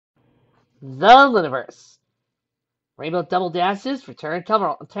The Lunaverse. Rainbow Double Dashes Return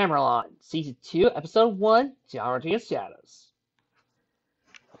Tamerlon. Season 2, Episode 1, Geometry of Shadows.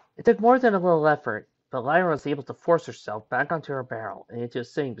 It took more than a little effort, but Lyra was able to force herself back onto her barrel and into a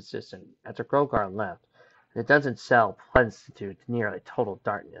sitting position after Grogar left, and the dungeon cell plunged into nearly total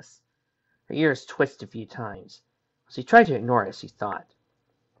darkness. Her ears twitched a few times. She tried to ignore it as she thought.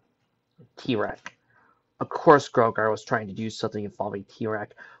 T-Rex. Of course Grogar was trying to do something involving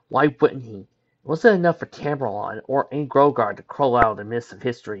T-Rex. Why wouldn't he? It wasn't enough for Tambleon or any Grogar to crawl out of the mist of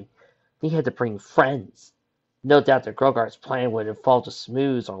history. He had to bring friends. No doubt that Grogar's plan would involve the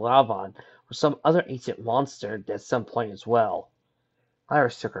Smooths or Lavon or some other ancient monster at some point as well. Lyra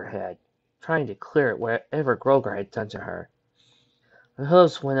shook her head, trying to clear it whatever Grogar had done to her. Her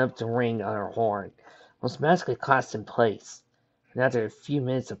hooves went up to ring on her horn, was magically clasped in place, and after a few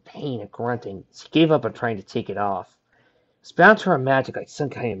minutes of pain and grunting, she gave up on trying to take it off. It was bound to her magic like some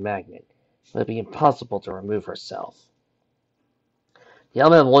kind of magnet. It would be impossible to remove herself. The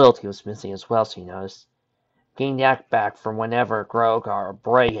element of loyalty was missing as well, she noticed. Getting that back from whenever Grogar or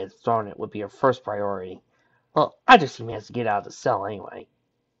Bray had thrown it would be her first priority. Well, after she managed to get out of the cell anyway.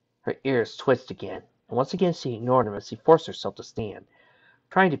 Her ears twitched again, and once again she ignored him as she forced herself to stand,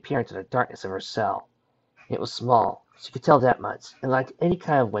 trying to peer into the darkness of her cell. It was small, she could tell that much, and lacked any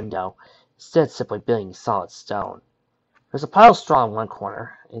kind of window, instead simply being solid stone. There was a pile of straw in one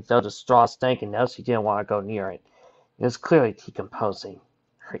corner, and though the straw stank enough she didn't want to go near it. It was clearly decomposing.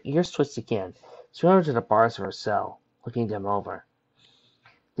 Her ears twisted again. She went over to the bars of her cell, looking them over.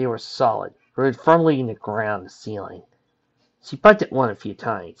 They were solid, rooted firmly in the ground and the ceiling. She bumped at one a few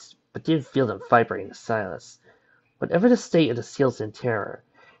times, but didn't feel them vibrate in the silence. Whatever the state of the seal's interior,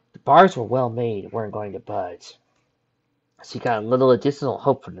 the bars were well made and weren't going to budge. She got a little additional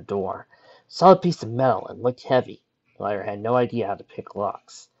hope from the door. A solid piece of metal and looked heavy. Lyra had no idea how to pick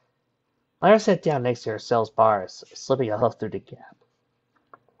locks. Lyra sat down next to her cell's bars, slipping a hoof through the gap.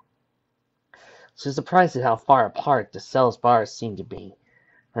 She was surprised at how far apart the cell's bars seemed to be.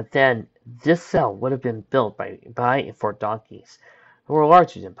 But then, this cell would have been built by and for donkeys, who were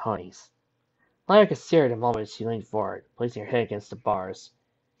larger than ponies. Lyra considered a moment as she leaned forward, placing her head against the bars.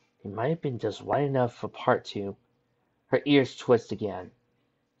 They might have been just wide enough apart to... Her ears twitched again.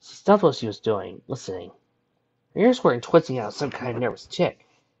 She stopped what she was doing, listening. Her ears weren't twitching out of some kind of nervous tick.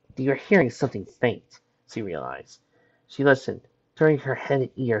 They were hearing something faint, she realized. She listened, turning her head and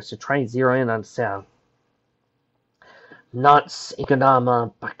ears to try and zero in on the sound. Nats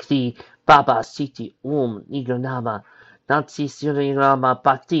ikonama bhakti baba siti ikonama. Natsi ikonama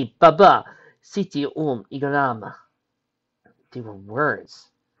bhakti baba siti ikonama. They were words,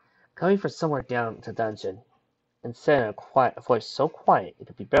 coming from somewhere down the dungeon, and said in a voice so quiet it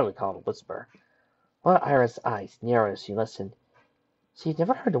could be barely called a whisper. One of Ira's eyes narrowed as she listened. She had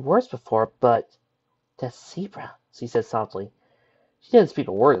never heard the words before, but... That's zebra, she said softly. She didn't speak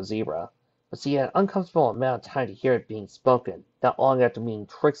a word of zebra, but she had an uncomfortable amount of time to hear it being spoken, not long after meeting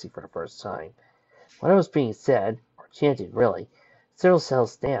Trixie for the first time. When it was being said, or chanted really, several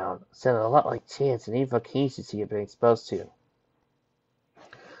cells down, sounded a lot like chants and invocations she had been exposed to.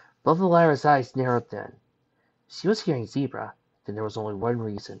 Both of Lyra's eyes narrowed then. If she was hearing zebra, then there was only one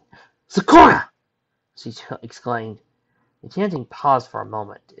reason. Sakura! She exclaimed. The chanting paused for a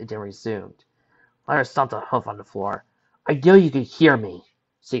moment, and then resumed. Lyra stomped a hoof on the floor. I know you can hear me,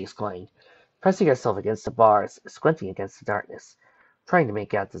 she exclaimed, pressing herself against the bars, squinting against the darkness, trying to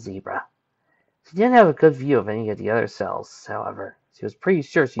make out the zebra. She didn't have a good view of any of the other cells, however. She was pretty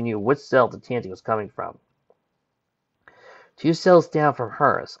sure she knew which cell the chanting was coming from. 2 cells down from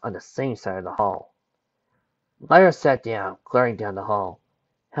hers, on the same side of the hall. Lyra sat down, glaring down the hall.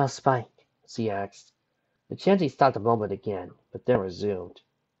 How's Spike? She asked. The chanting stopped a moment again, but then resumed.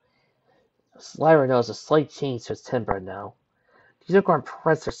 Lyra noticed a slight change to his temper now. The unicorn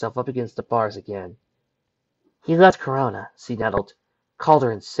pressed herself up against the bars again. He left Corona, she nettled. Called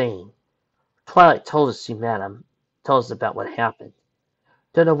her insane. Twilight told us she met him. Told us about what happened.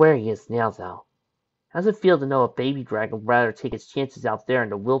 Don't know where he is now, though. How's it feel to know a baby dragon would rather take its chances out there in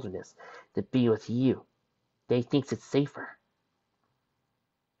the wilderness than be with you? They thinks it's safer.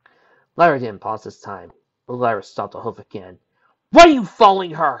 Lyra didn't pause this time, but Lyra stopped a hoof again. Why are you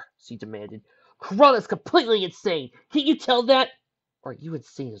following her? She demanded. Corona's completely insane. Can't you tell that? Or are you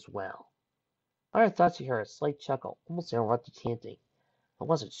insane as well? Lyra thought she heard a slight chuckle, almost interrupt the chanting, but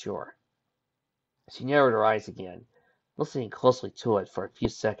wasn't sure. She narrowed her eyes again, listening closely to it for a few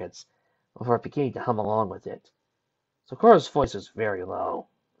seconds, before beginning to hum along with it. Sakura's voice was very low,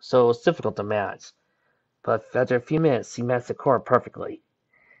 so it was difficult to match, but after a few minutes she matched Sakura perfectly.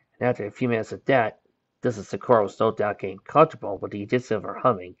 And after a few minutes of that, this is Sakura was no doubt getting comfortable with the addition of her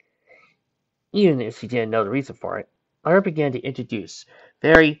humming. Even if she didn't know the reason for it. Lyra began to introduce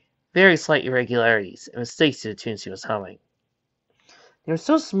very, very slight irregularities and mistakes to the tunes she was humming. They were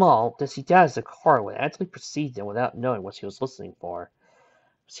so small that she doubted the car would actually proceed them without knowing what she was listening for.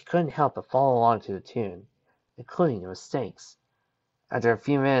 She couldn't help but follow along to the tune, including the mistakes. After a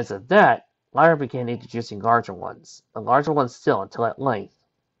few minutes of that, Lyra began introducing larger ones, and larger ones still, until at length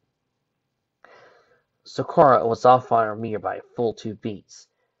Socorro was off on her meter by a full 2 beats.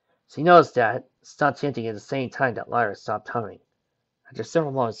 She noticed that, stopped chanting at the same time that Lyra stopped humming. After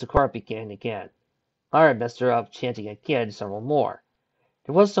several moments, Socorro began again. Lyra messed her up, chanting again several more.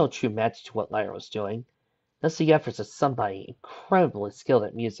 There was no true match to what Lyra was doing. That's the efforts of somebody incredibly skilled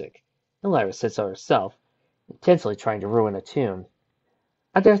at music, and Lyra said so herself, intensely trying to ruin a tune.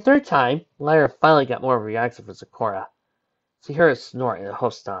 After a third time, Lyra finally got more of a reaction from Socorro. She heard a snort and a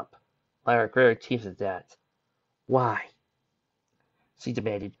hoof stomp. Lyra grit her teeth at that. Why? She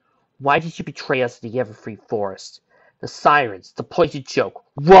demanded. Why did you betray us in the Everfree Forest? The sirens, the poison joke.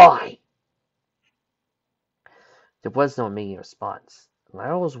 Why? There was no immediate response.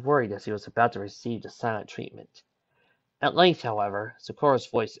 Lyra was worried that she was about to receive the silent treatment. At length, however, Socorro's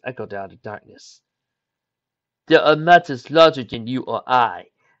voice echoed out of the darkness. There are matters larger than you or I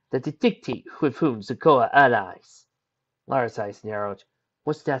that dictate with whom Socorro allies. Lyra's eyes narrowed.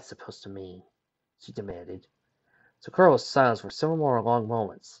 What's that supposed to mean? She demanded. Socorro was silent for several more long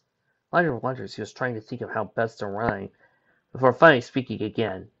moments. Lyra wondered if he was trying to think of how best to rhyme, before finally speaking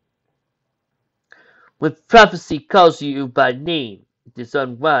again. When prophecy calls you by name, it is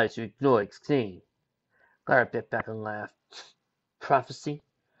unwise to ignore its claim. Lyra bit back and laughed. Prophecy?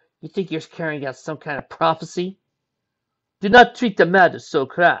 You think you're carrying out some kind of prophecy? Do not treat the matter so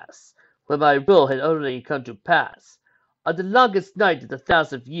crass, when my role had already come to pass. On the longest night of the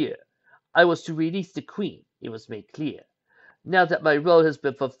 1000th year, I was to release the queen, it was made clear. Now that my role has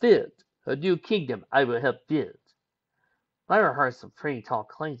been fulfilled, her new kingdom I will help build. Lyra heard some pretty tall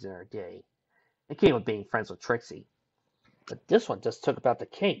claims in her day. It came with being friends with Trixie. But this one just took about the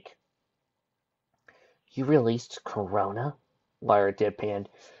cake. You released Corona? Lyra deadpanned.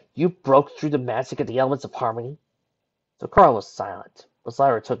 You broke through the magic of the elements of harmony? Socorro was silent, but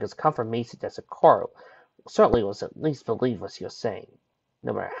Lyra took as confirmation that Socorro certainly was at least believed what she was saying,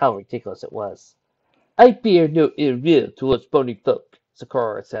 no matter how ridiculous it was. I bear no ill will towards bony folk,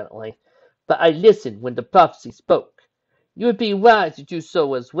 Socorro said at length, but I listened when the prophecy spoke. You would be wise to do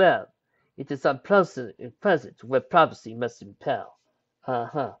so as well. It is unpleasant and pleasant where prophecy must impel.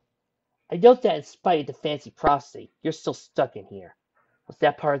 Uh-huh. I note that in spite of the fancy prophecy, you're still stuck in here. Was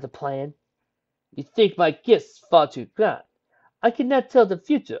that part of the plan? You think my gifts far too grand. I cannot tell the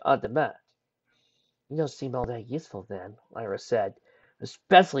future on demand. You don't seem all that useful then, Lyra said,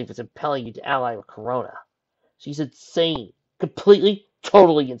 especially if it's impelling you to ally with Corona. She's insane. Completely,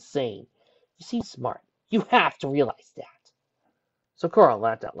 totally insane. You seem smart. You have to realize that. Socorro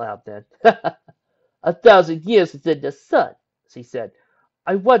laughed out loud then. 1,000 years within the sun, she said.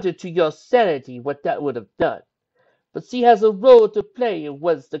 I wonder to your sanity what that would have done. But she has a role to play in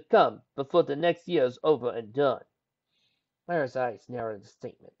what's to come before the next year is over and done. Lyra's eyes narrowed at the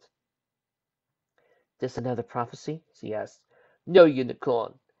statement. This another prophecy? She asked. No,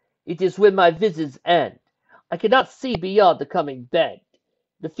 Unicorn. It is when my visions end. I cannot see beyond the coming bend.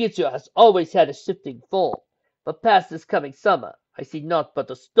 The future has always had a shifting form, but past this coming summer I see naught but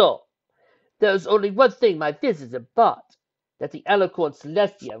a storm. There is only one thing my visions impart, that the Alicorn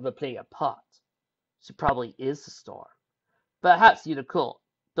Celestia will play a part. She probably is the storm. Perhaps Unicorn,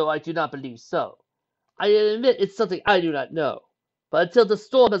 though I do not believe so. I admit it's something I do not know, but until the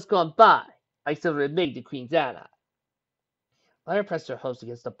storm has gone by, I shall remain the Queen's ally. Lyra pressed her hopes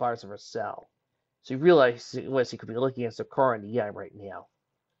against the bars of her cell. She realized she could be looking at Socorro in the eye right now.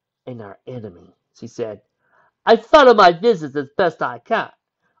 And our enemy, she said. I follow my visions as best I can.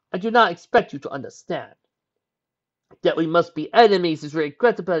 I do not expect you to understand. That we must be enemies is a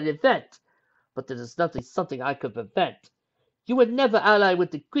regrettable event, but it is nothing something I could prevent. You would never ally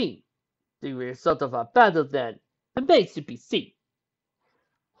with the Queen. The result of our battle, then, remains to be seen.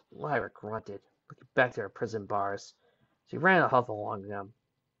 Lyra grunted, looking back to her prison bars. She ran a huff along them.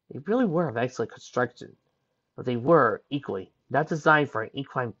 They really were of excellent construction, but they were, equally, not designed for an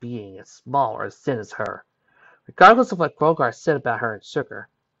equine being as small or as thin as her. Regardless of what Grogar said about her and Sugar.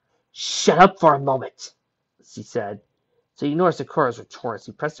 Shut up for a moment, she said. To ignore Socorro's retort,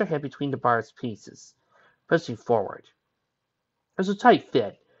 she pressed her head between the bar's pieces, pushing forward. It was a tight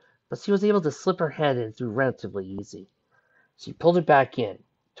fit, but she was able to slip her head in through relatively easy. She pulled it back in,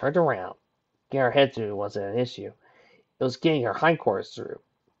 turned around. Getting her head through wasn't an issue. It was getting her hindquarters through.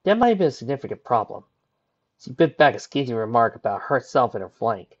 That might have been a significant problem. She bit back a scathing remark about herself and her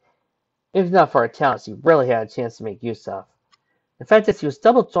flank. If not for her talents, she really had a chance to make use of. The fact that she was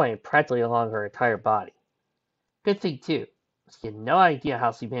double jointed practically along her entire body. Good thing, too. She had no idea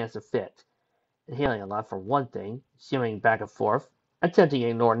how she managed to fit. Inhaling a lot for one thing, shimmering back and forth, attempting to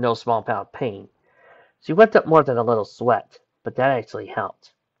ignore no small amount of pain. She whipped up more than a little sweat, but that actually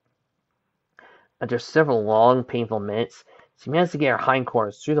helped. After several long, painful minutes, she managed to get her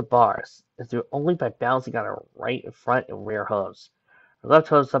hindquarters through the bars, and through only by balancing on her right and front and rear hooves. Her left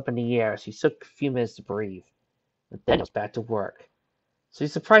hooves up in the air as she took a few minutes to breathe, and then was back to work. She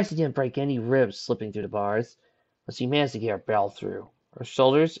was surprised she didn't break any ribs slipping through the bars, but she managed to get her bell through, her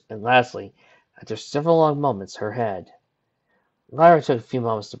shoulders, and lastly, after several long moments, her head. Lyra took a few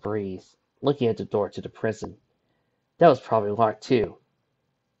moments to breathe, looking at the door to the prison. That was probably locked too.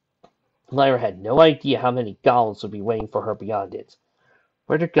 Lyra had no idea how many golems would be waiting for her beyond it.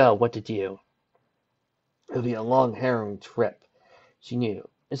 Where to go, what to do. It would be a long, harrowing trip, she knew,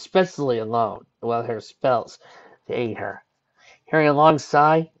 especially alone, without her spells to aid her. Hearing a long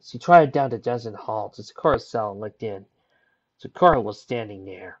sigh, she trotted down the dungeon hall to Sakura's cell and looked in. Sakura was standing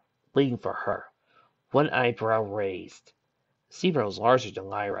there, waiting for her, one eyebrow raised. Zebra was larger than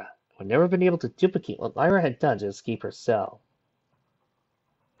Lyra, and had never been able to duplicate what Lyra had done to escape her cell.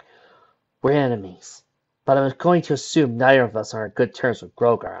 We're enemies, but I'm going to assume neither of us are on good terms with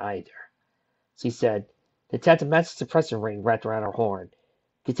Grogar either, she said, then tapped a magic suppressor ring wrapped around her horn.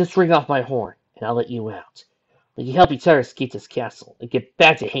 Get this ring off my horn, and I'll let you out. We can help each other escape this castle, and get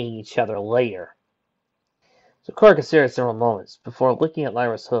back to hating each other later. Sakura considered several moments, before looking at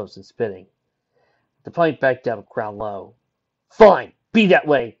Lyra's hooves and spitting. The pony backed up and growled low. Fine, be that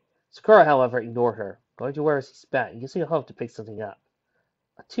way! Sakura, however, ignored her, going to where she spat and using a hoof to pick something up.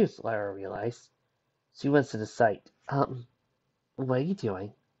 A tooth, Lyra realized. She went to the sight. What are you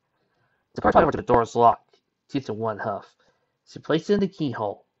doing? Sakura tried over to the door's lock, tooth in one hoof. She placed it in the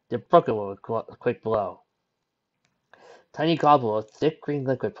keyhole, then broke it with a quick blow. Tiny gobble of thick green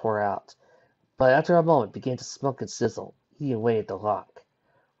liquid poured out, but after a moment began to smoke and sizzle, eating away at the lock.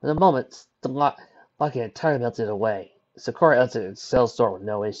 In a moment, the lock had entirely melted away. Sakura exited the cell's door with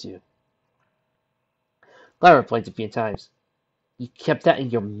no issue. Lyra blinked a few times. You kept that in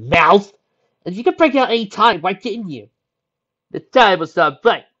your mouth? And you could break it out any time, why didn't you? The time was not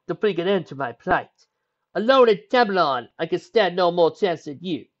right to bring an end to my plight. Alone in Tambleon, I can stand no more chance than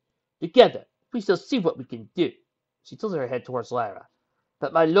you. Together, we shall see what we can do. She tilted her head towards Lyra.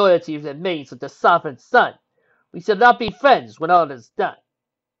 But my loyalty remains with the sovereign son. We shall not be friends when all is done.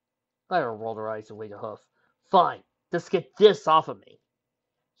 Lyra rolled her eyes and waved a hoof. Fine, just get this off of me.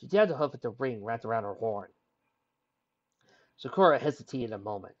 She jabbed a hoof at the ring wrapped around her horn. Sakura hesitated a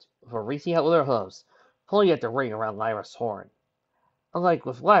moment, before reaching out with her hooves, pulling at the ring around Lyra's horn. Unlike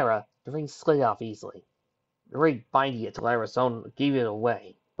with Lyra, the ring slid off easily. The ring binding it to Lyra's own gave it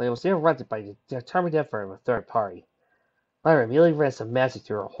away, but it was interrupted by the determined effort of a third party. Lyra immediately ran some magic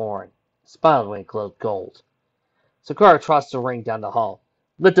through her horn, smiled when it glowed gold. Sakura tossed the ring down the hall.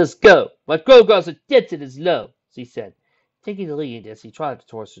 Let us go! My Grogar's attention is low, she said, taking the lead as he trotted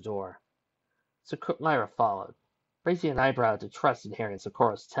towards the door. Lyra followed, raising an eyebrow to trust inherent in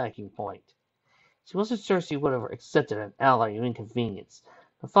Sakura's attacking point. She wasn't sure she would have accepted an ally of inconvenience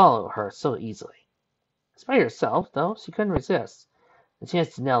to follow her so easily. Despite herself, though, she couldn't resist the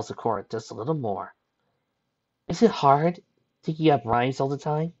chance to nail Sakura just a little more. Is it hard, taking up rhymes all the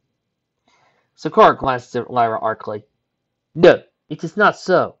time? Sakura glanced at Lyra archly. No, it is not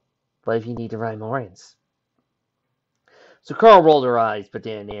so. But if you need to rhyme Morans. Sakura rolled her eyes, but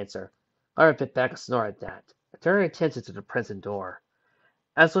didn't answer. Lyra bit back a snort at that, and turned her attention to the prison door.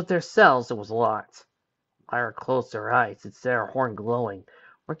 As with their cells, it was locked. Lyra closed her eyes and set her horn glowing,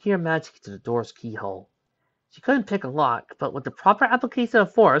 working her magic into the door's keyhole. She couldn't pick a lock, but with the proper application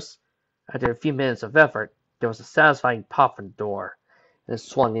of force, after a few minutes of effort, there was a satisfying pop from the door, and it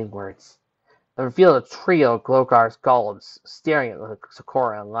swung inwards. It revealed a trio of Grogar's golems staring at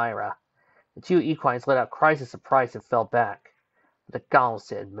Sakura and Lyra. The two equines let out cries of surprise and fell back, but the golems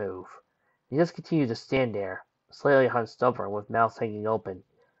didn't move. They just continued to stand there, slightly hunched over and with mouths hanging open,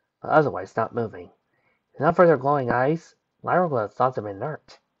 but otherwise not moving. If not for their glowing eyes, Lyra would have thought them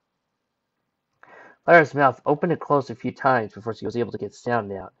inert. Lyra's mouth opened and closed a few times before she was able to get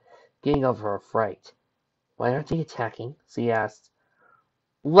sound out, getting over her fright. Why aren't they attacking? She asked.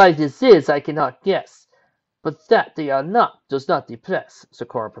 Why this is, I cannot guess, but that they are not does not depress,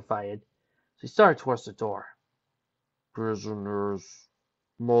 Sakura provided. She started towards the door. Prisoners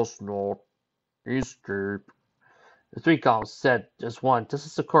must not escape. The three golems said as one just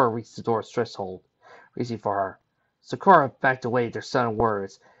as Sakura reached the door's threshold, reaching for her. Sakura backed away at their sudden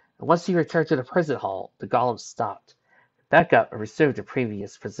words, and once he returned to the prison hall, the golems stopped, back up, and resumed their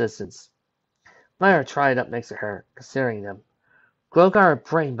previous positions. Myra tried up next to her, considering them. Grogar and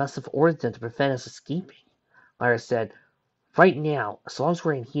Brain must have ordered them to prevent us escaping. Myra said, right now, as long as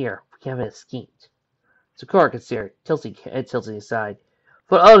we're in here, we haven't escaped. Sakura considered, tilting aside.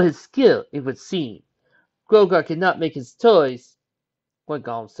 For all his skill, it would seem, Grogar cannot make his toys. One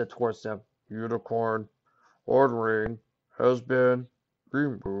golem said towards them, Unicorn, ordering, has been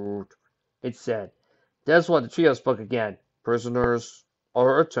removed. It said. That's when the trio spoke again. Prisoners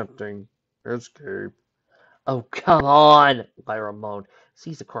are attempting escape. Oh, come on, Lyra moaned.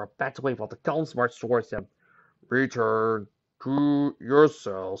 Sakura backed away while the golems marched towards them. Return to your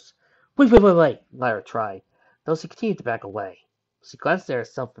cells. Wait, Lyra tried, though she continued to back away. She glanced at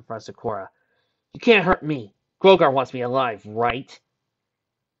herself in front of Sakura. You can't hurt me. Grogar wants me alive, right?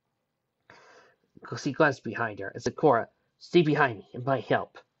 She glanced behind her, and Sakura, stay behind me, it might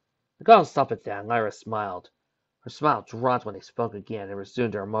help. The golem stopped at that, and Lyra smiled. Her smile dropped when they spoke again and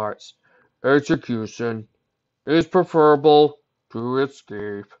resumed their march. Execution is preferable to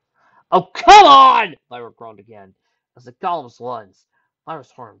escape. Oh, come on! Lyra groaned again. As the golem's lunge, Lyra's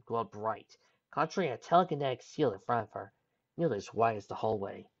horn glowed bright, conjuring a telekinetic shield in front of her, nearly as wide as the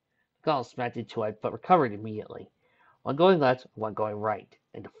hallway. The golem smacked into it, but recovered immediately. One going left, one going right,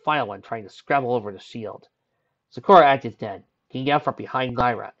 and the final one trying to scramble over the shield. Sakura acted then, getting out from behind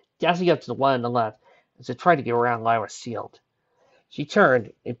Lyra, dashing up to the one on the left as it tried to get around Lyra's shield. She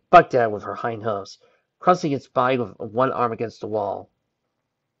turned and bucked at it with her hind hooves, crossing its body with one arm against the wall.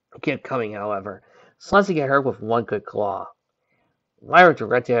 It kept coming, however, slicing at her with one good claw. Lyra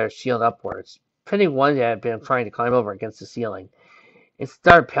directed her shield upwards, pinning one that had been trying to climb over against the ceiling. It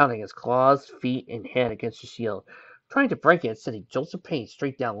started pounding its claws, feet, and head against the shield, trying to break it and sending jolts of pain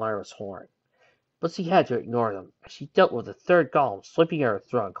straight down Lyra's horn. But she had to ignore them, as she dealt with the third golem slipping at her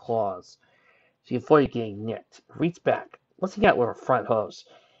throat and claws. She avoided getting nicked, reached back, lifting out with her front hose.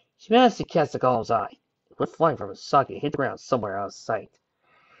 She managed to catch the golem's eye. It went flying from its socket and hit the ground somewhere out of sight.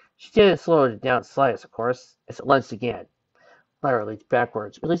 She didn't slow it down the slightest, of course, as it lunged again. Lyra leaped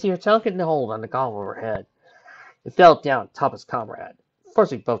backwards, releasing her delicate hold on the golem overhead. It fell down atop its comrade,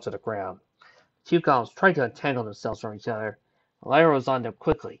 forcing both to the ground. The two golems tried to untangle themselves from each other. Lyra was on them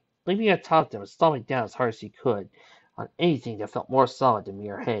quickly, leaping atop them and stomping down as hard as she could on anything that felt more solid than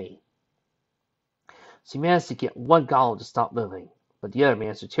mere hay. She managed to get one golem to stop moving, but the other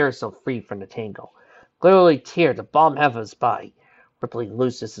managed to tear herself free from the tangle, literally tear the bottom half of his body, rippling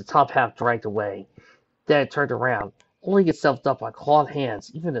loose as the top half dragged away. Then it turned around, holding itself up on clawed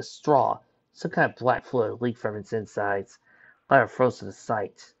hands, even as straw, some kind of black fluid leaked from its insides. Lyra froze to the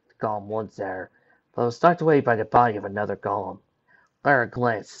sight. The golem lunged at her, but was knocked away by the body of another golem. Lyra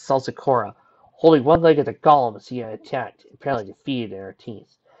glanced, saw Sakura, holding one leg of the golem as he had attacked, apparently defeated in her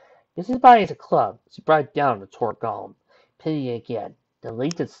teeth. Using his body as a club, she brought it down on the tort golem, pinning it again, then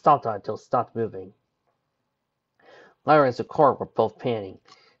leaped and stomped on it until it stopped moving. Lyra and Sakura were both panting,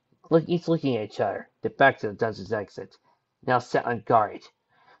 each looking at each other, then back to the dungeon's exit, now set on guard.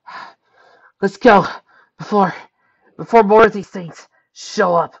 Let's go, before more of these things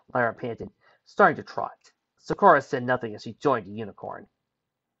show up, Lyra panted, starting to trot. Sakura said nothing as she joined the unicorn.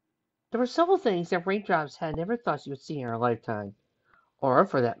 There were several things that Raindrops had never thought she would see in her lifetime, or,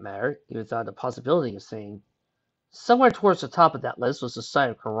 for that matter, even thought the possibility of seeing. Somewhere towards the top of that list was the sight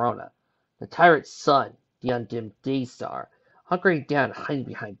of Corona, the tyrant sun, the undimmed day star, hunkering down and hiding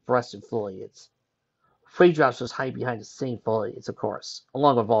behind brush and foliage. Raindrops was hiding behind the same foliage, of course,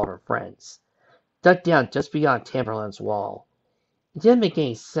 along with all her friends, ducked down just beyond Tambleon's wall. It didn't make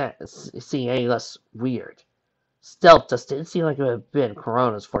any sense seeing any less weird. Stealth just didn't seem like it would have been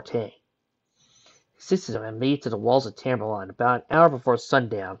Corona's forte. Six of them had made it to the walls of Tambleon about an hour before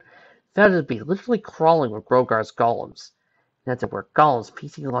sundown, found it to be literally crawling with Grogar's golems, and that there were golems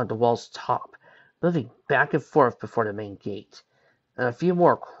pacing along the wall's top, moving back and forth before the main gate, and a few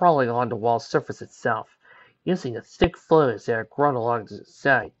more crawling along the wall's surface itself, using the thick fluids that had grown along the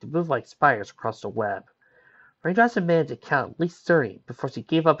side to move like spiders across the web. Raindrops had managed to count at least 30 before she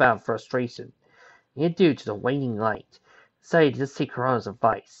gave up out of frustration, and due to the waning light, decided to just take Corona's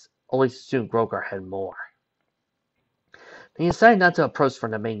advice, only to assume Grogar had more. They decided not to approach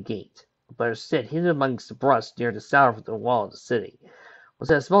from the main gate, but instead hidden amongst the brush near the south of the wall of the city, was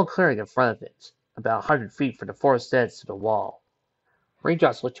at a small clearing in front of it, about 100 feet from the forest edge to the wall.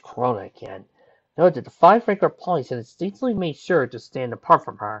 Raindrops looked at Corona again, noted that the 5 regular polys had instinctively made sure to stand apart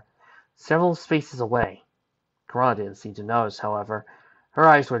from her, several spaces away. Corona didn't seem to notice, however. Her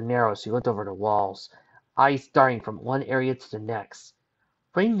eyes were narrow as she looked over the walls, eyes darting from one area to the next.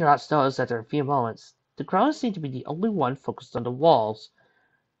 Raindrops noticed after a few moments the Corona seemed to be the only one focused on the walls.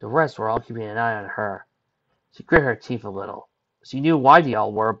 The rest were all keeping an eye on her. She grit her teeth a little. She knew why they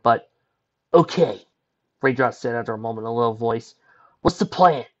all were, but Okay, Raindrop said after a moment in a low voice. What's the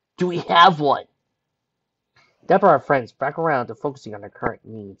plan? Do we have one? That brought our friends back around to focusing on their current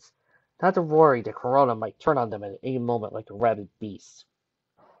needs, not to worry that Corona might turn on them at any moment like a rabid beast.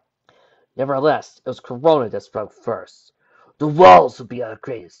 Nevertheless, it was Corona that spoke first. The walls will be our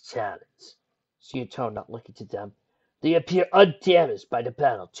greatest challenge. She intoned, not looking to them. They appear undamaged by the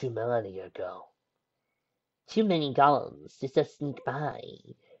battle 2 millennia ago. Too many golems to just sneak by,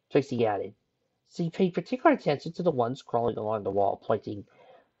 Tracy added. So he paid particular attention to the ones crawling along the wall, pointing.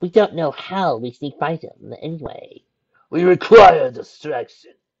 We don't know how we sneak by them, anyway. We require a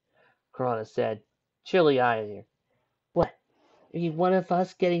distraction, Corona said, chilly eyeing her. What? Are you one of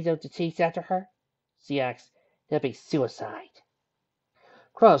us getting them to chase after her? She asked. That'd be suicide.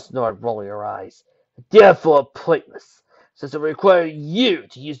 Corona snored, rolling her eyes. Therefore pointless, since it required you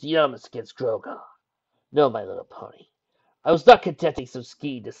to use the elements against Grogar. No, my little pony. I was not contenting some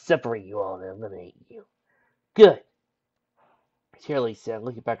scheme to separate you all and eliminate you. Good, Shirley said,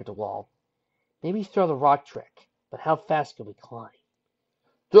 looking back at the wall. Maybe throw the rock trick, but how fast can we climb?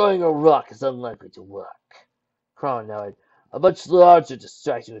 Throwing a rock is unlikely to work. Crown nodded. A much larger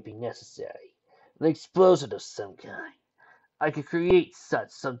distraction would be necessary. An explosion of some kind. I could create such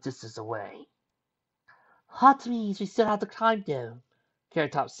some distance away. Hot means we still have to climb though,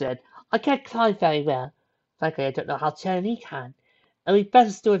 Carrot Top said. I can't climb very well. Frankly, I don't know how Charlie can. And we'd better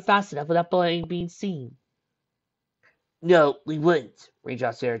do it fast enough without being seen. No, we wouldn't,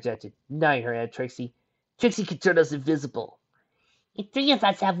 Raindrops interjected, nodding her head at Trixie. Trixie can turn us invisible. And 3 of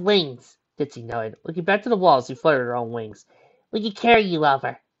us have wings, Ditsy nodded, looking back to the wall as she fluttered her own wings. We can carry you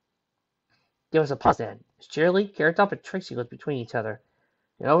over. There was a pause then, as Shirley, Carrot Top, and Trixie looked between each other,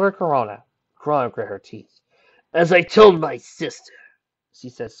 and over Corona. Corona grit her teeth. As I told my sister, she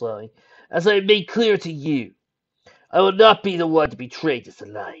said slowly, as I made clear to you, I will not be the one to betray this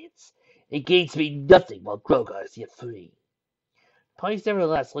alliance. It gains me nothing while Grogar is yet free. Ponies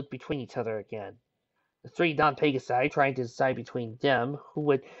nevertheless looked between each other again. The 3 non-Pegasi trying to decide between them who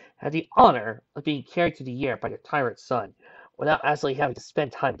would have the honor of being carried through the air by their tyrant son, without actually having to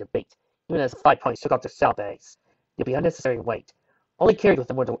spend time in debate, even as the 5 ponies took off their saddlebags. It would be unnecessary weight. Only carried with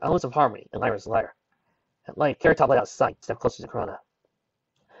them were the elements of harmony and Lyra's lyre. At length, Carrot Top let out a sigh, stepped closer to Corona.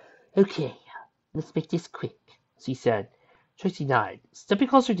 Okay, let's make this quick, she said. Tracy nodded, stepping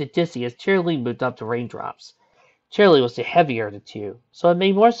closer to Dissy as Cheerily moved up to Raindrops. Cheerily was the heavier of the two, so it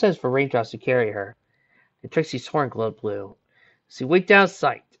made more sense for Raindrops to carry her. And Trixie's horn glowed blue. She winked out of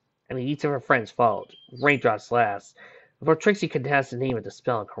sight, and each of her friends followed, Raindrops last, before Trixie could ask the name of the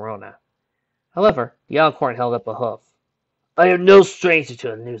spell in Corona. However, the Alicorn held up a hoof. I am no stranger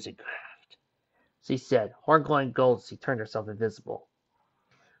to illusion craft, she said, horn glowing gold as she turned herself invisible.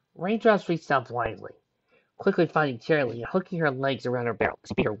 Raindrops reached out blindly, quickly finding Cheerily and hooking her legs around her barrel as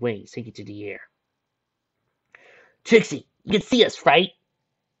she beat her wings, sinking to the air. Trixie, you can see us, right?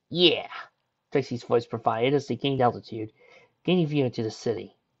 Yeah, Trixie's voice provided as they gained altitude, gaining view into the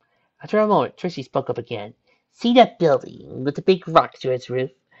city. After a moment, Trixie spoke up again. See that building with the big rock to its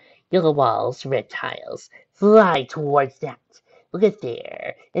roof? Yellow walls, red tiles. Fly towards that. We'll get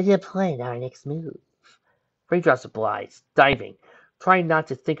there, and then plan our next move. Raindrops obliged, diving, trying not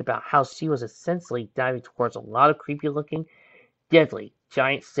to think about how she was essentially diving towards a lot of creepy-looking, deadly,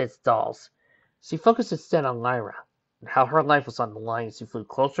 giant stitch dolls. She focused instead on Lyra, and how her life was on the line as she flew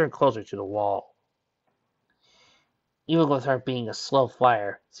closer and closer to the wall. Even with her being a slow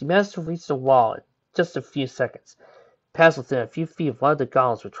flyer, she managed to reach the wall in just a few seconds, passed within a few feet of one of the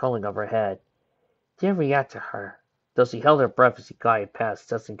golems patrolling overhead. Didn't react to her, though she held her breath as she glided past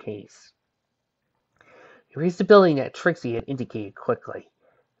just in case. He reached the building that Trixie had indicated quickly,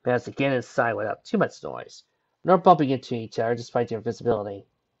 managed to get inside without too much noise, nor bumping into each other despite their invisibility.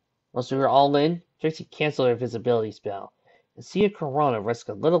 Once we were all in, Trixie canceled her invisibility spell, and she and Corona risked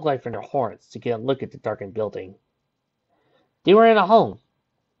a little light from their horns to get a look at the darkened building. They were in a home,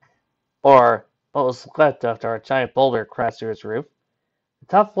 or what was left after a giant boulder crashed through its roof. The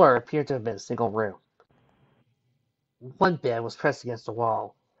top floor appeared to have been a single room. One bed was pressed against the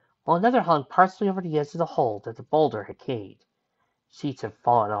wall, while another hung partially over the edge of the hole that the boulder had caved. Sheets had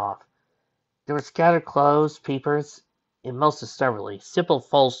fallen off. There were scattered clothes, papers, and most disturbingly, simple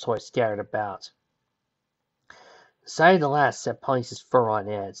foals toys scattered about. The sight of the last set Ponce's fur on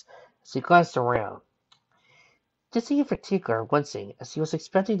edge as he glanced around. Dizzy in particular wincing as he was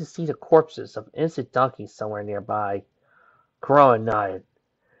expecting to see the corpses of innocent donkeys somewhere nearby. Corona nodded.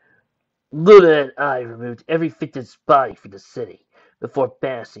 Luna and I removed every victim's body from the city before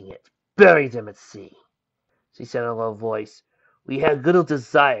banishing it, buried them at sea, she said in a low voice. We had little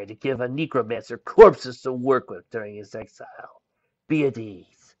desire to give a necromancer corpses to work with during his exile. Be at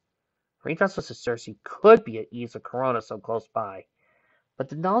ease. Raindrops was assured he could be at ease with Corona so close by, but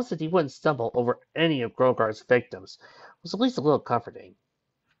the knowledge that he wouldn't stumble over any of Grogar's victims was at least a little comforting.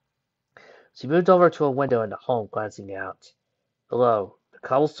 She moved over to a window in the home, glancing out. Below, the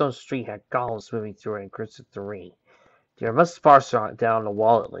cobblestone street had golems moving through it in groups of three. They were much sparser down the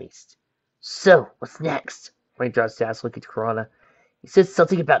wall, at least. So, what's next? Raindrops asked, looking to Corona. You said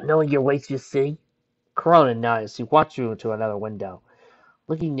something about knowing your way through the city? Corona nodded as he walked through to another window,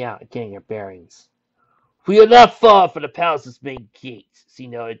 looking out and getting her bearings. We are not far from the palace's main gates, she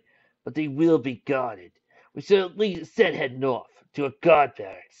noted, but they will be guarded. We should at least instead head north, to a guard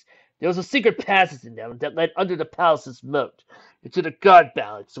barracks. There was a secret passage in them that led under the palace's moat, into the guard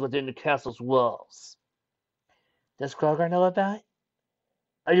barracks within the castle's walls. Does Grogar know about it?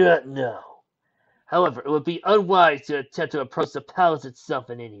 I do not know. However, it would be unwise to attempt to approach the palace itself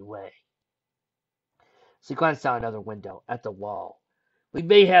in any way. She glanced out another window, at the wall. We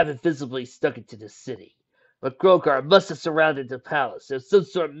may have invisibly stuck into the city, but Grogar must have surrounded the palace as some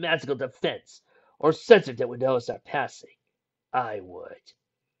sort of magical defense, or sensor that would know us are passing. I would.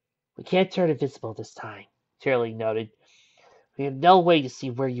 We can't turn invisible this time, Charlie noted. We have no way to see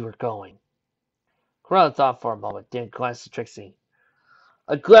where you are going. Corona thought for a moment, then glanced at Trixie.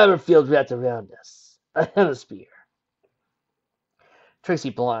 A glamour field wrapped around us. A hemisphere.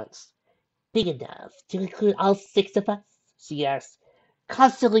 Trixie glanced. Big enough to include all 6 of us? She asked.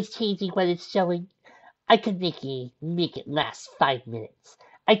 Constantly changing what it's showing. I could make it last 5 minutes.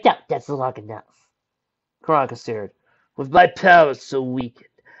 I doubt that's long enough. Corona considered. With my powers so weakened,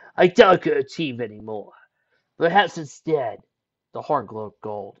 I doubt I could achieve any more. Perhaps instead. The horn glowed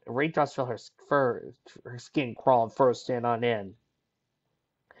gold, and raindrops felt her skin crawl and fur stand on end.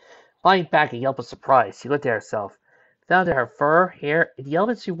 Lying back a yelp of surprise, she looked at herself, found that her fur, hair, and the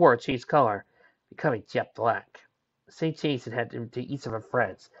elements she wore changed color, becoming jet black. The same change it had to each of her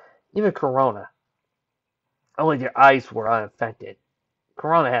friends, even Corona. Only their eyes were unaffected.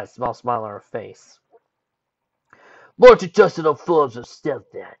 Corona had a small smile on her face. More to just enough forms of stealth,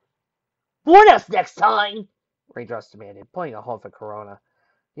 then. Warn us next time! Raindrops demanded, pointing a hole for Corona.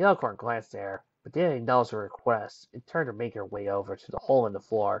 The unicorn glanced at her, but didn't acknowledge her request, and turned to make her way over to the hole in the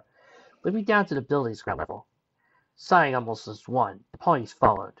floor, leaping down to the building's ground level. Sighing almost as one, the ponies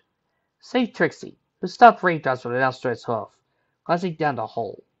followed. Save Trixie, who stopped Raindrops with an outstretched hoof, glancing down the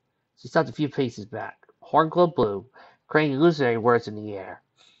hole. She stopped a few paces back, horn glowed blue, creating illusionary words in the air.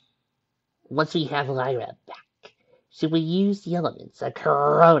 Once we have Lyra back, should we use the elements of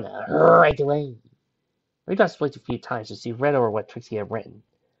Corona right away? Raindrops blinked a few times as she read over what Trixie had written.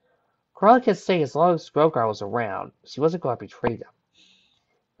 Corona kept saying as long as Grogar was around, she wasn't going to betray them.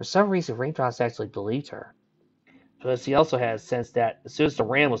 For some reason, Raindrops actually believed her. But she also had a sense that as soon as the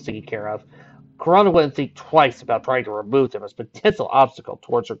ram was taken care of, Corona wouldn't think twice about trying to remove them as a potential obstacle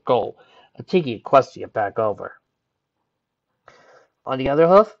towards her goal of taking Equestria back over. On the other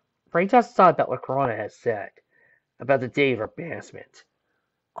hoof, Raindrops thought about what Corona had said about the day of her banishment.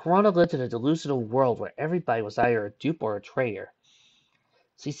 Corona lived in a delusional world where everybody was either a dupe or a traitor.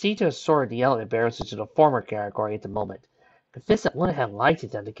 She seemed to have sorted the element bearers into the former category at the moment, convinced that one had lied to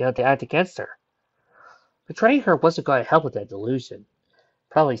them to act against her. Betraying her wasn't going to help with that delusion.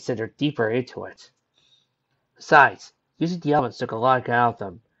 Probably send her deeper into it. Besides, using the elements took a lot out of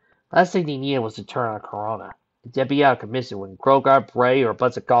them. Last thing they needed was to turn on Corona. They'd be out of commission when Grogar, Bray, or a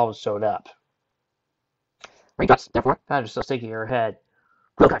bunch of golems showed up. Raindrops, therefore, found herself shaking her head.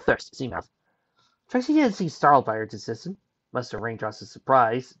 Grogar first, she mouthed. Trixie didn't seem startled by her decision, much to Raindrops'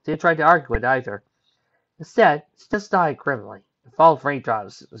 surprise. Didn't try to argue it either. Instead, she just died grimly and followed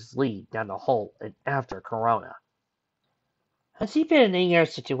Raindrops' lead down the hole and after Corona. Had she been in any other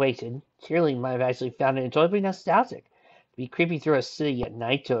situation, Shirley might have actually found it enjoyably nostalgic to be creeping through a city at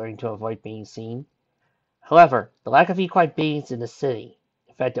night to avoid being seen. However, the lack of equine beings in the city,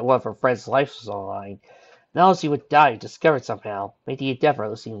 the fact that one of her friends' life was on the line, knowledge she would die discovered somehow, made the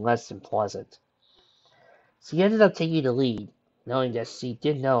endeavor seem less than pleasant. She ended up taking the lead, knowing that she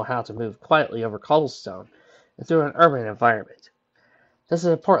did know how to move quietly over cobblestone and through an urban environment. Just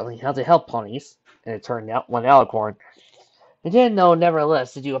as importantly, how to help ponies, and it turned out one alicorn, and didn't know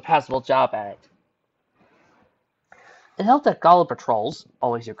nevertheless to do a passable job at it. It helped that golem patrols,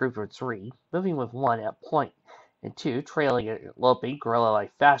 always a group of 3, moving with 1 at a point, and 2 trailing in loping,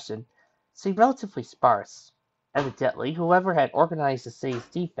 gorilla-like fashion, seemed relatively sparse. Evidently, whoever had organized the city's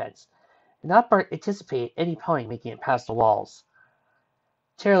defense had not anticipated any pony making it past the walls.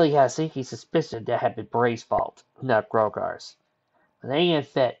 Charlie had a sneaky suspicion that had been Bray's fault, not Grogar's. But in any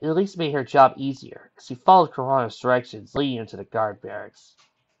event, it at least made her job easier, as she followed Corona's directions leading into the guard barracks.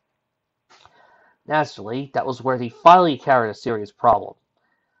 Naturally, that was where they finally encountered a serious problem.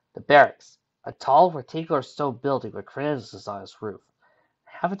 The barracks, a tall, rectangular stone building with credentials on its roof.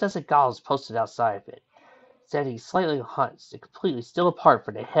 Half a dozen golems posted outside of it, standing slightly hunched and completely still apart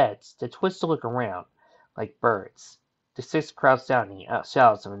from the heads that twist to look around, like birds. The six crouched down in the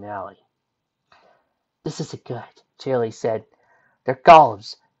shadows of an alley. This isn't good, Charlie said. They're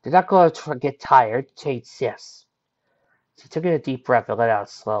golems. They're not going to get tired, Jade insists. She took in a deep breath and let out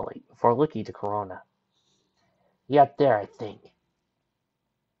slowly, before looking to Corona. You up there, I think.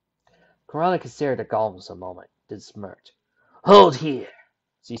 Corona considered the golems a moment, then smirked. Hold here,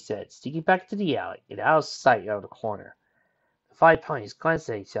 she said, sneaking back to the alley and out of sight out of the corner. The 5 ponies glanced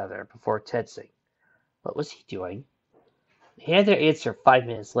at each other before tensing. What was he doing? They had their answer 5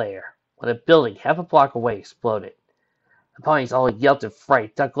 minutes later, when a building half a block away exploded. The ponies all yelped in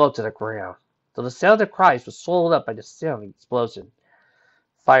fright, dug low to the ground, though the sound of their cries was swallowed up by the sounding explosion.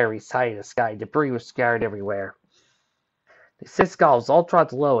 Fire reached high in the sky, debris was scattered everywhere. The 6 golems all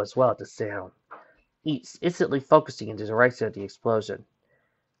dropped low as well at the sound, each instantly focusing in the direction of the explosion.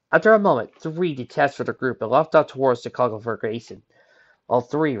 After a moment, 3 detached from the group and left out towards the congregation, while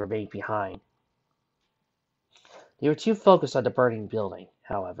 3 remained behind. They were too focused on the burning building,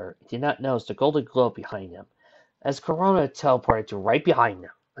 however, and did not notice the golden glow behind them, as Corona teleported to right behind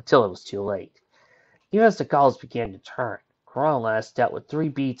them, until it was too late. Even as the golems began to turn, Corona lashed out with 3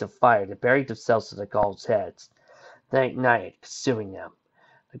 beads of fire that buried themselves in the golems' heads, then ignited, consuming them.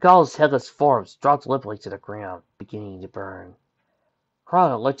 The golems' headless forms dropped limply to the ground, beginning to burn.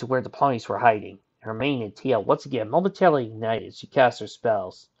 Corona looked to where the ponies were hiding, and her mane and tail once again momentarily ignited as she cast her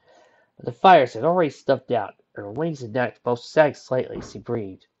spells. But the fires had already snuffed out, and her wings and neck both sagged slightly as she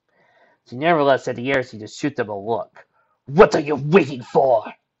breathed. She nevertheless had the urgency to shoot them a look. What are you waiting for?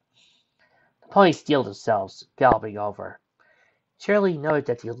 The ponies steeled themselves, galloping over. Charlie noted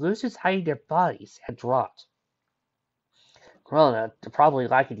that the illusions hiding their bodies had dropped. Corona, probably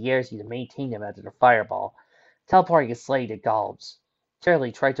lacking the energy to maintain them after the fireball, teleporting and slaying the golems.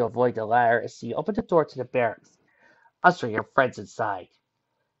 Charlie tried to avoid the latter as she opened the door to the barracks, ushering her friends inside.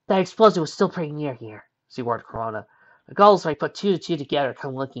 That explosion was still pretty near here, she warned Corona. The golems might put 2 and 2 together and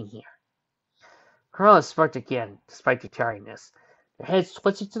come looking here. Corona smirked again, despite their tiredness, their heads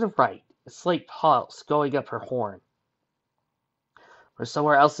twitching to the right, a slight pulse going up her horn. Or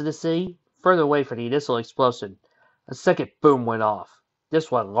somewhere else in the city, further away from the initial explosion, a second boom went off, this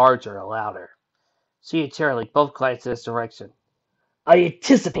one larger and louder. She and Charlie both glanced in this direction. I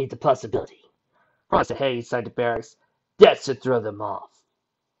anticipate the possibility. Corona said, hey, inside the barracks. That should throw them off.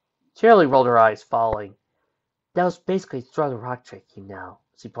 Charlie rolled her eyes, following. That was basically throw the rock trick,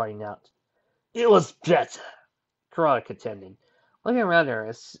 she pointed out. It was better, Corona contended, looking around her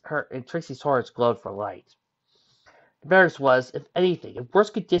as her and Trixie's horns glowed for light. The barracks was, if anything, in worse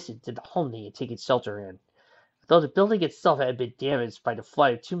condition than the home they had taken shelter in. Though the building itself had been damaged by the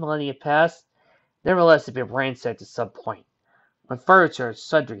flood of 2 millennia past, nevertheless it had been ransacked at some point, with furniture and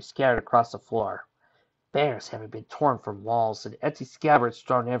sundry scattered across the floor. Banners having been torn from walls and empty scabbards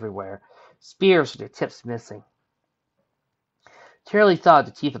strewn everywhere, spears with their tips missing. Charlie thought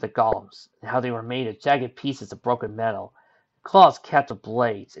of the teeth of the golems, and how they were made of jagged pieces of broken metal, claws capped with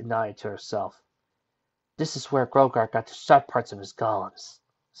blades, and nodded to herself. This is where Grogar got the sharp parts of his golems,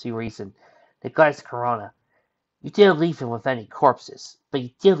 she reasoned. They glanced at Corona. You didn't leave him with any corpses, but you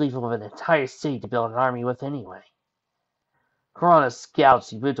did leave him with an entire city to build an army with anyway. Corona scowled as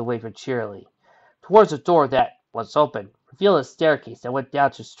he moved away from Charlie, towards a door that, once open, revealed a staircase that went down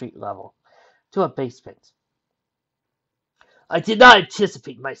to street level, to a basement. I did not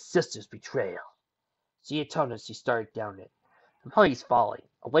anticipate my sister's betrayal, she had told as she started down it, the ponies falling,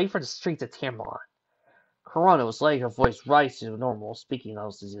 away from the streets of Tambleon. Corona was letting her voice rise to normal speaking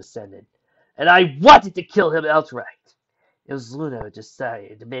levels as she ascended. And I wanted to kill him outright. It was Luna who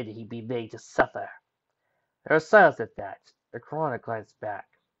decided and demanded he be made to suffer. There was silence at that, and Corona glanced back.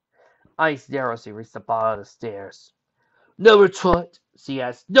 Eyes narrowed as he reached the bottom of the stairs. No retort, she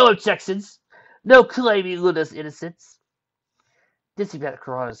asked. No objections. No claiming Luna's innocence. Dizzy met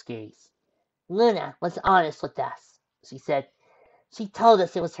Corona's gaze. Luna was honest with us, she said. She told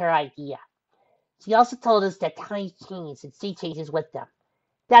us it was her idea. She also told us that times changed and sea changes with them.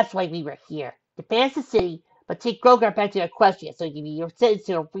 That's why we were here. To pass the city, but take Grogar back to Equestria so you can be sentenced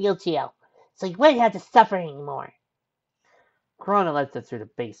to a real jail, so you wouldn't have to suffer anymore. Corona led them through the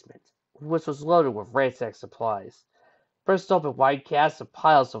basement, which was loaded with ransacked supplies. First open wide casks of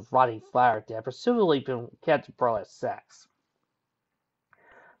piles of rotting flour that had presumably been kept in burlap sacks.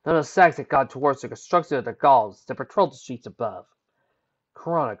 Then the sacks had gone towards the construction of the golems that patrolled the streets above.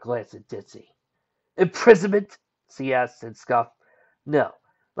 Corona glanced at Ditsy. Imprisonment? She asked and scoffed. No,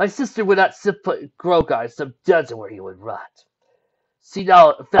 my sister would not sit put Grogar in some dungeon where he would rot. She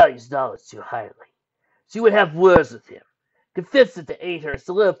values knowledge too highly. She would have words with him, convinced it to aid her in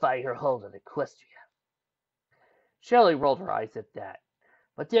solidifying her hold on Equestria. Shirley rolled her eyes at that,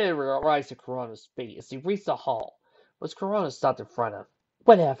 but didn't rise to Corona's feet as he reached the hall, which Corona stopped in front of.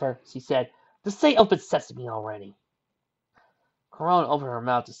 Whatever, she said. Just say open sesame already. Corona opened her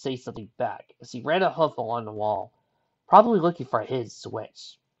mouth to say something back as he ran a hoof along the wall, probably looking for a hidden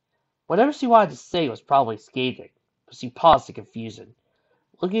switch. Whatever she wanted to say was probably scathing, but she paused in confusion.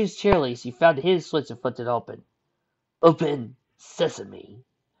 Looking at Shirley, she found the hidden switch and flipped it open. Open sesame.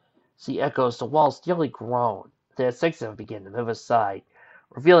 She echoes the walls nearly groan. Then six of them begin to move aside,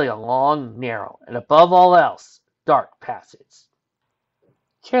 revealing a long, narrow, and above all else, dark passage.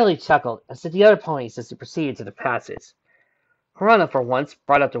 Shirley chuckled and set the other ponies as they proceeded to the passage. Corona, for once,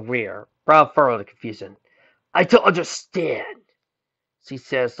 brought up the rear, brow furrowed in confusion. I don't understand, she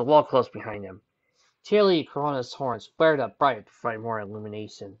says, the wall closed behind them. Shirley and Corona's horns flared up bright to provide more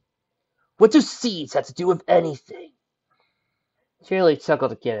illumination. What do seeds have to do with anything? Shirley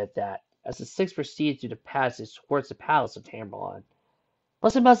chuckled again at that, as the six proceeded through the passage towards the palace of Tambleon.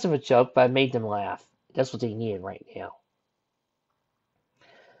 Wasn't much of a joke, but it made them laugh. That's what they needed right now.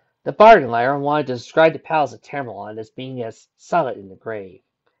 The bargain Lyra wanted to describe the palace of Tambleon as being as silent in the grave,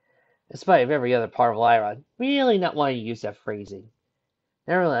 in spite of every other part of Lyra really not wanting to use that phrasing.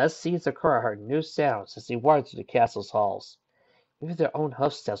 Nevertheless, she and Sakura heard new sounds as they wandered through the castle's halls. Even their own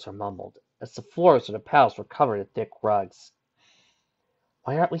hoofsteps were mumbled, as the floors of the palace were covered in thick rugs.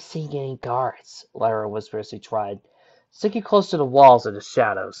 Why aren't we seeing any guards? Lyra whispered as she tried, sticking close to the walls and the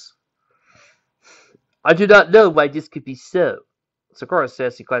shadows. I do not know why this could be so, Sakura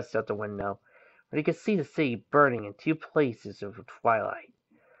says. He glanced out the window, but he could see the city burning in two places of twilight.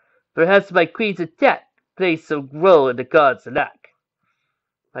 Perhaps my queen's attack plays some role in the gods' lack.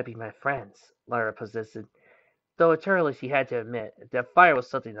 Might be my friends, Lyra persisted, though eternally she had to admit that fire was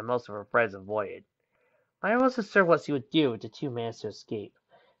something that most of her friends avoided. Lyra wasn't sure what she would do if the two managed to escape,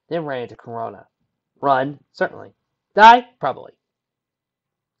 then ran into Corona. Run, certainly. Die, probably.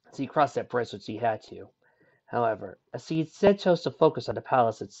 She crossed that bridge when she had to. However, as she instead chose to focus on the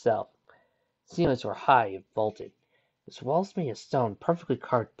palace itself, ceilings were high and vaulted, its walls made of stone, perfectly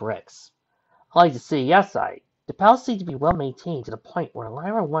carved bricks. Unlike the city outside, the palace seemed to be well maintained to the point where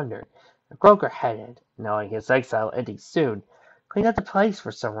Lyra wondered if Groker hadn't, knowing his exile ending soon, cleaned up the place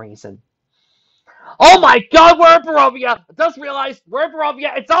for some reason. Oh my god, we're in Barovia! I just realized we're in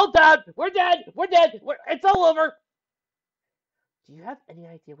Barovia! It's all done! We're dead! We're dead! It's all over! Do you have any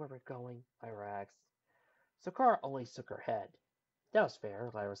idea where we're going? Lyra asked. Sakura only shook her head. That was fair,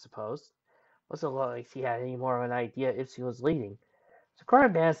 Lyra supposed. Wasn't like she had any more of an idea if she was leading. Sakura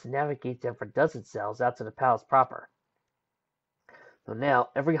managed to navigate them for dozen cells out to the palace proper, though now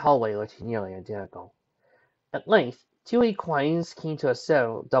every hallway looked nearly identical. At length, two equines came to a set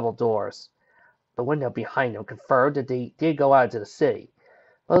of double doors. The window behind them confirmed that they did go out into the city,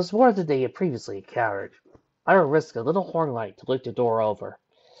 but it was more than they had previously encountered. Lyra risked a little horn light to look the door over.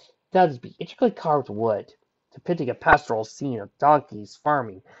 It had to be intricately carved wood, depicting a pastoral scene of donkeys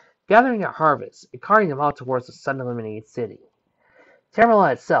farming, gathering a harvest, and carting them out towards the sun-illuminated city.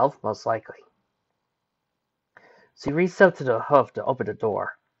 Tamerlane itself, most likely. She reached up to the hoof to open the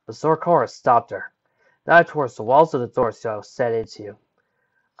door, but Sakura stopped her, nodded towards the walls of the door she was set into.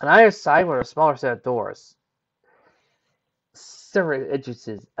 On either side were a smaller set of doors. Several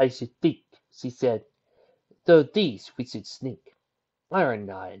entrances, I should think, she said. Though these we should sneak. Lyra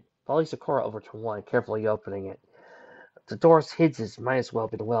nodded, following Sakura over to one, carefully opening it. The door's hinges might as well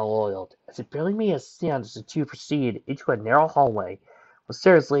have been well oiled, as it barely made a sound as the two proceeded into a narrow hallway with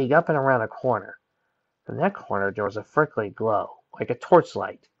stairs leading up and around a corner. From that corner there was a flickering glow, like a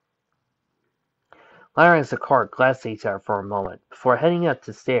torchlight. Lyra and Sakura glanced at each other for a moment, before heading up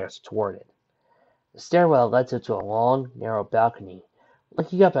the stairs toward it. The stairwell led to a long, narrow balcony,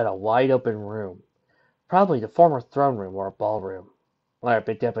 looking up at a wide-open room, probably the former throne room or a ballroom. Lyra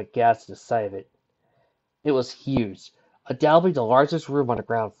picked up a gasp at the sight of it. It was huge, undoubtedly the largest room on the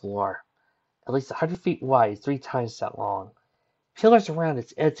ground floor, at least 100 feet wide, 3 times that long. Pillars around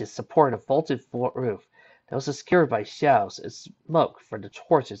its edges supported a vaulted roof that was obscured by shadows and smoke from the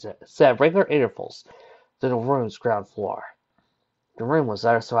torches that set at regular intervals to the room's ground floor. The room was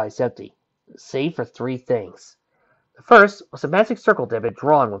otherwise empty, save for 3 things. The first was a magic circle that had been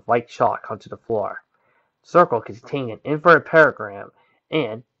drawn with white chalk onto the floor. The circle contained an inverted pentagram,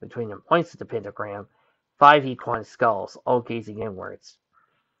 and, between the points of the pentagram, 5 equine skulls, all gazing inwards.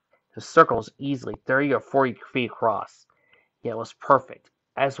 The circle was easily 30 or 40 feet across, yet it was perfect,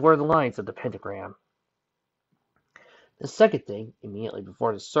 as were the lines of the pentagram. The second thing, immediately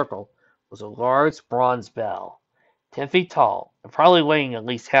before the circle, was a large bronze bell. 10 feet tall, and probably weighing at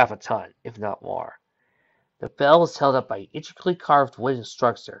least half a ton, if not more. The bell was held up by an intricately carved wooden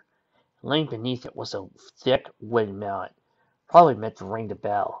structure, and laying beneath it was a thick wooden mallet, probably meant to ring the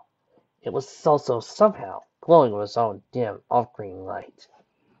bell. It was also somehow glowing with its own dim, off-green light.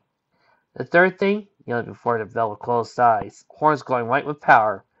 The third thing, nearly before the bell closed eyes, horns glowing white with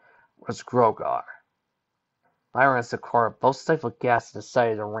power, was Grogar. Lyra and Sakura both stifled gas at the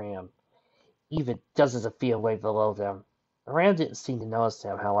sight of the ram, even dozens of feet away below them. The ram didn't seem to notice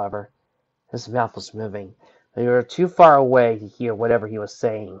them, however. His mouth was moving, but they were too far away to hear whatever he was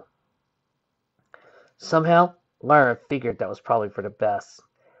saying. Somehow, Lyra figured that was probably for the best.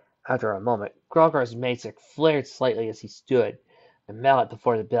 After a moment, Grogar's magic flared slightly as he stood. The mallet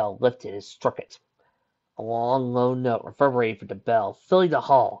before the bell lifted and struck it. A long, low note reverberated from the bell, filling the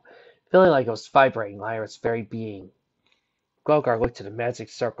hall, feeling like it was vibrating Lyra's very being. Grogar looked at the magic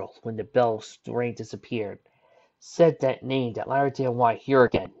circle when the bell's ring disappeared. Said that name that Lyra didn't want to hear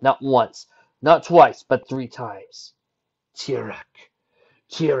again, not once, not twice, but 3 times. Tirek,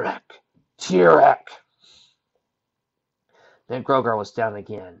 Tirek, Tirek. Then Grogar was down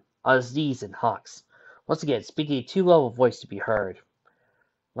again, on his knees and hocks, once again speaking in too low a voice to be heard.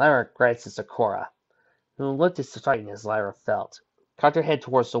 Lyra glanced at Sakura, who looked as frightened as Lyra felt, cocked her head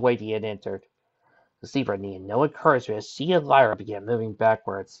towards the way he had entered. The zebra needed no encouragement as she and Lyra began moving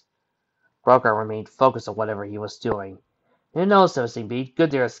backwards. Grogar remained focused on whatever he was doing. He didn't notice them as they made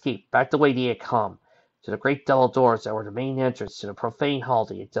good their escape back the way they had come, to the great double doors that were the main entrance to the profane hall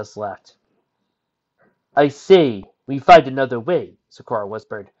they had just left. I say, we find another way, Sakura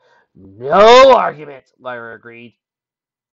whispered. No argument, Lyra agreed.